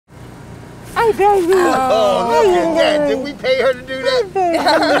baby. Oh, look at that. Did we pay her to do that?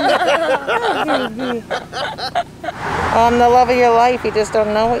 I'm the love of your life. You just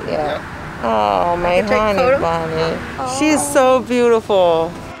don't know it yet. Oh, my honey bunny. Oh. She's so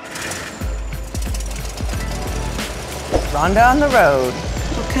beautiful. Ronda on the road.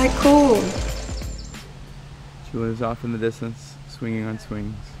 Okay, cool. Julia's off in the distance, swinging on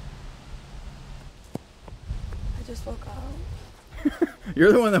swings. I just woke up.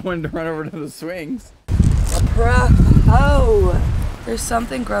 You're the one that wanted to run over to the swings. Oh, there's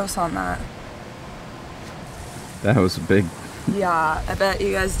something gross on that. That was big. Yeah, I bet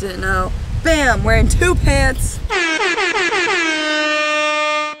you guys didn't know. Bam, wearing 2 pants.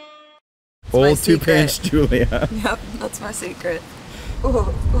 Old 2 pants Julia. Yep, that's my secret.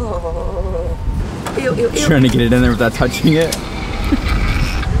 Oh, oh. Ew, ew, ew. Trying to get it in there without touching it.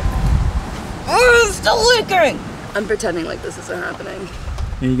 Oh, it's still leaking. I'm pretending like this isn't happening.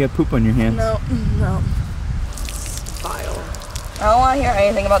 Yeah, you got poop on your hands. No, no. It's vile. I don't want to hear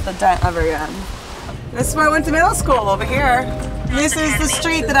anything about the dent ever again. This is where I went to middle school, over here. This is the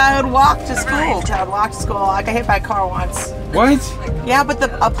street that I would walk to school. I would walk to school. I got hit by a car once. What? Yeah, but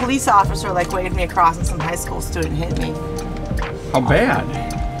a police officer like waved me across and some high school student hit me. How bad?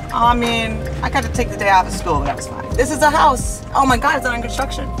 I mean, I got to take the day off of school, but that was fine. This is a house. Oh my God, it's under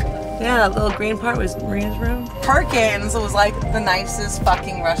construction. Yeah, that little green part was Maria's room. Perkins was like the nicest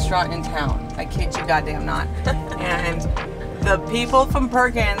fucking restaurant in town. I kid you goddamn not. And the people from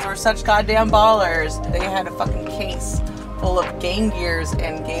Perkins were such goddamn ballers. They had a fucking case full of Game Gears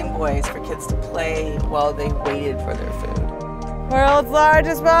and Game Boys for kids to play while they waited for their food. World's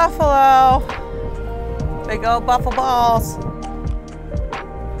largest buffalo. Big old buffalo balls.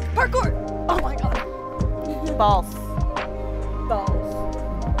 Parkour! Oh my God. Balls.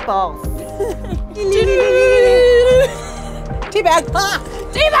 Balls. Balls. Teabag! Ah!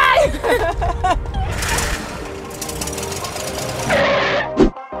 Teabag!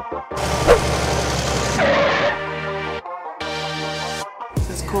 This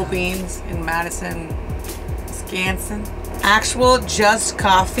is Cool Beans in Madison, Wisconsin. Actual Just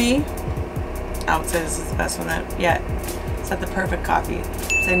Coffee. I would say this is the best one yet. It's not the perfect coffee.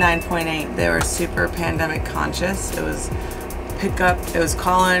 It's a 9.8. They were super pandemic conscious. It was pickup. It was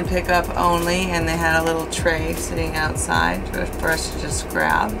call-in pickup only, and they had a little tray sitting outside for us to just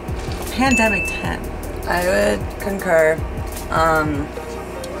grab. Pandemic 10. I would concur.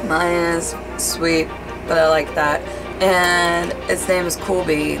 Mine is sweet, but I like that. And its name is Cool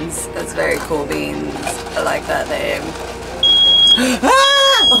Beans. It's very Cool Beans. I like that name.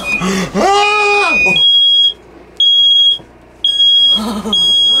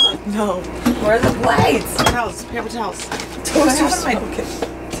 No. Where are the plates? Towels, paper towels. Toast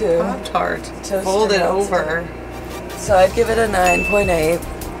Two. Pop-Tart. Folded over. So I'd give it a 9.8.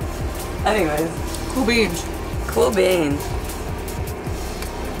 Anyways. Cool Beans. Cool Bean.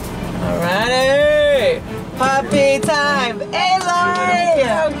 Alrighty. Puppy time. Aloy!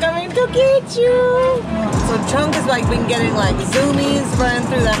 I'm coming to get you. So Chunk has like been getting like zoomies running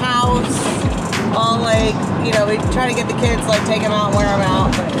through the house. All like, you know, we try to get the kids, like take them out and wear them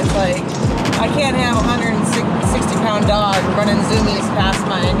out, but it's like, I can't have a 160-pound dog running zoomies past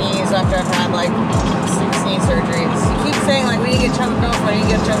my knees after I've had like 6 knee surgeries. He keeps saying like, we need to get Chunk a girlfriend, we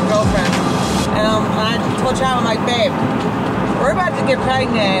need to get Chunk a girlfriend. And I told Chad, I'm like, babe, we're about to get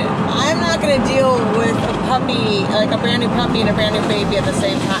pregnant. I'm not gonna deal with a puppy, like a brand new puppy and a brand new baby at the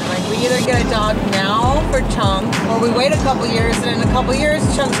same time. Like we either get a dog now for Chunk, or we wait a couple years, and in a couple years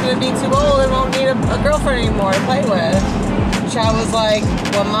Chunk's gonna be too old and won't need a girlfriend anymore to play with. Chad was like,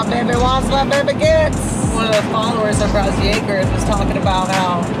 what my baby wants, my baby gets. One of the followers of Rousey Acres was talking about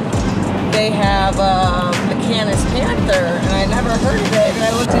how they have a Canis Panther, and I never heard of it, and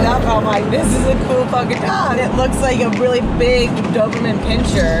I looked it up, and I'm like, this is a cool fucking dog. It looks like a really big Doberman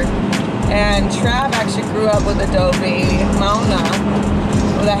Pinscher, and Trav actually grew up with a Dobie, Mona,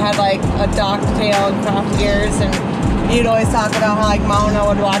 that had like a docked tail and cropped ears, and he'd always talk about how like Mona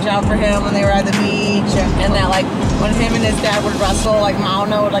would watch out for him when they were at the beach, and that like when him and his dad would wrestle, like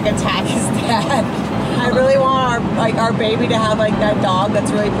Mona would like attack his dad. I really want our baby to have like that dog that's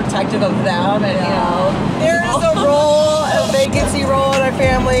really protective of them, and you know, there is a role, a vacancy role in our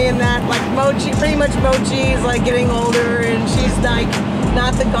family, and that like pretty much Mochi is like getting older, and she's like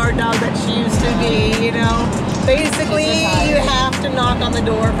not the guard dog that she used to be, you know. Basically, you have to knock on the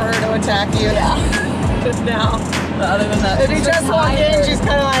door for her to attack you. Yeah. Now, other than that, if you just walk in, she's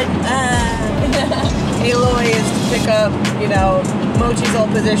kind of like, Aloy is to pick up, you know, Mochi's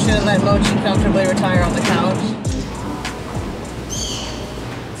old position and let Mochi comfortably retire on the couch.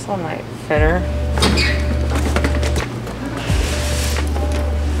 Sunlight fitter.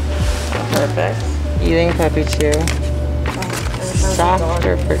 perfect. Eating puppy chew.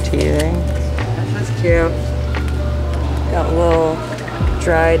 Softer for teething. That's cute. Got a little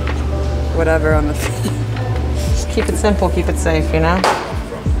dried whatever on the feet. Just keep it simple, keep it safe, you know?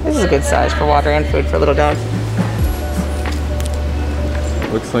 This is a good size for water and food for a little dog.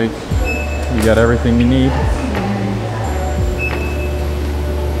 Looks like you got everything you need.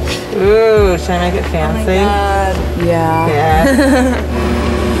 Ooh, should I make it fancy? Oh my God. Yeah. Yeah.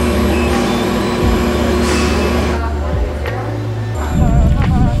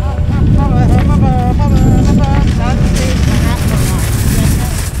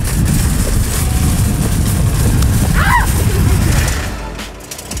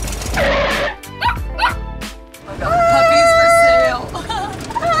 Puppies for sale.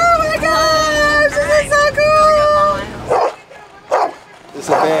 Oh my gosh, this is so cool! It's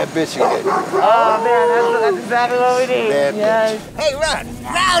a bad bitch again. Oh man, that's exactly what we need. Bad Yes. Hey,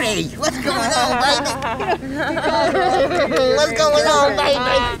 Rowdy, what's going on, baby? What's going on,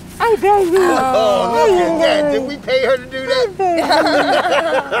 baby? Hey, baby. Oh, look at that. Did we pay her to do that?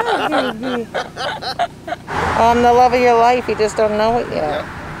 I'm the love of your life, you just don't know it yet.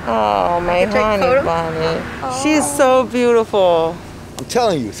 Oh, my honey bunny. She's so beautiful. I'm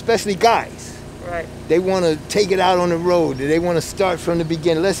telling you, especially guys. Right. They want to take it out on the road. They want to start from the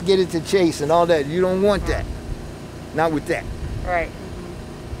beginning. Let's get it to chase and all that. You don't want that. Not with that. Right.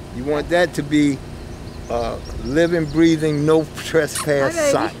 You want that to be living, breathing, no trespass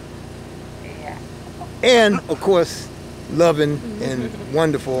sign. Yeah. And, of course, loving and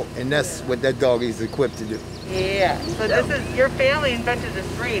wonderful. And that's what that dog is equipped to do. Yeah. So this is, your family invented this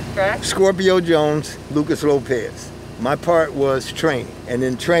breed, correct? Scorpio Jones, Lucas Lopez. My part was training. And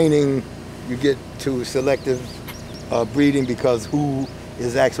in training, you get to selective breeding because who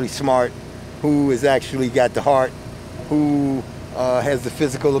is actually smart, who has actually got the heart, who has the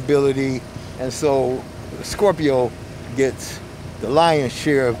physical ability. And so Scorpio gets the lion's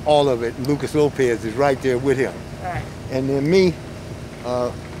share of all of it. Lucas Lopez is right there with him. Right. And then me,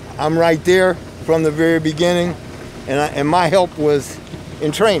 I'm right there from the very beginning. And my help was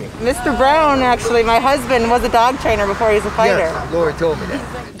in training. Mr. Brown, actually, my husband was a dog trainer before he was a fighter. Yes, Lori told me that.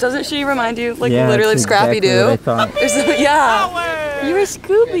 Doesn't she remind you, like, Yeah, literally of that's Scrappy exactly Doo? what I thought. Yeah. You're a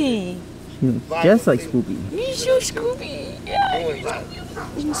Scooby. Just like Spoopy. You're so Scooby. Yeah.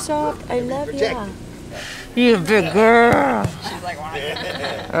 You're soft. I love you. You big girl. She's like, wow.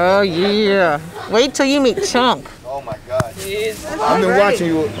 Oh, yeah. Wait till you meet Chunk. Oh my God. I've been watching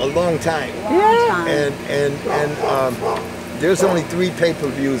you a long time. Yeah. And there's only 3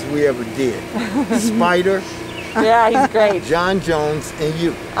 pay-per-views we ever did. Spider, Yeah, he's great. John Jones, and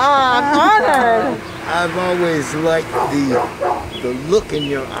you. Oh, I'm honored. I've always liked the look in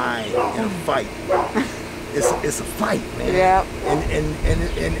your eye in a fight. It's a fight, man. Yeah.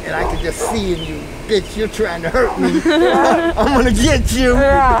 And I can just see in you, bitch, you're trying to hurt me. I'm gonna get you.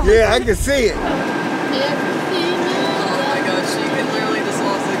 Yeah. I can see it. Oh my gosh, she can literally just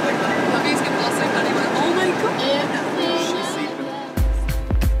fall asleep like that. Puppies can fall asleep anywhere. Oh my god.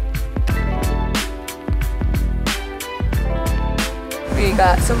 We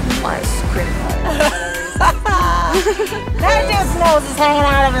got some ice cream. That dude's nose is hanging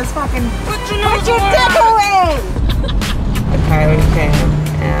out of his fucking... Put your dick away! The coyote came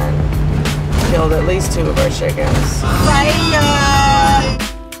and killed at least 2 of our chickens. Fire!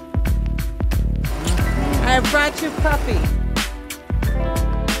 I brought you puppy.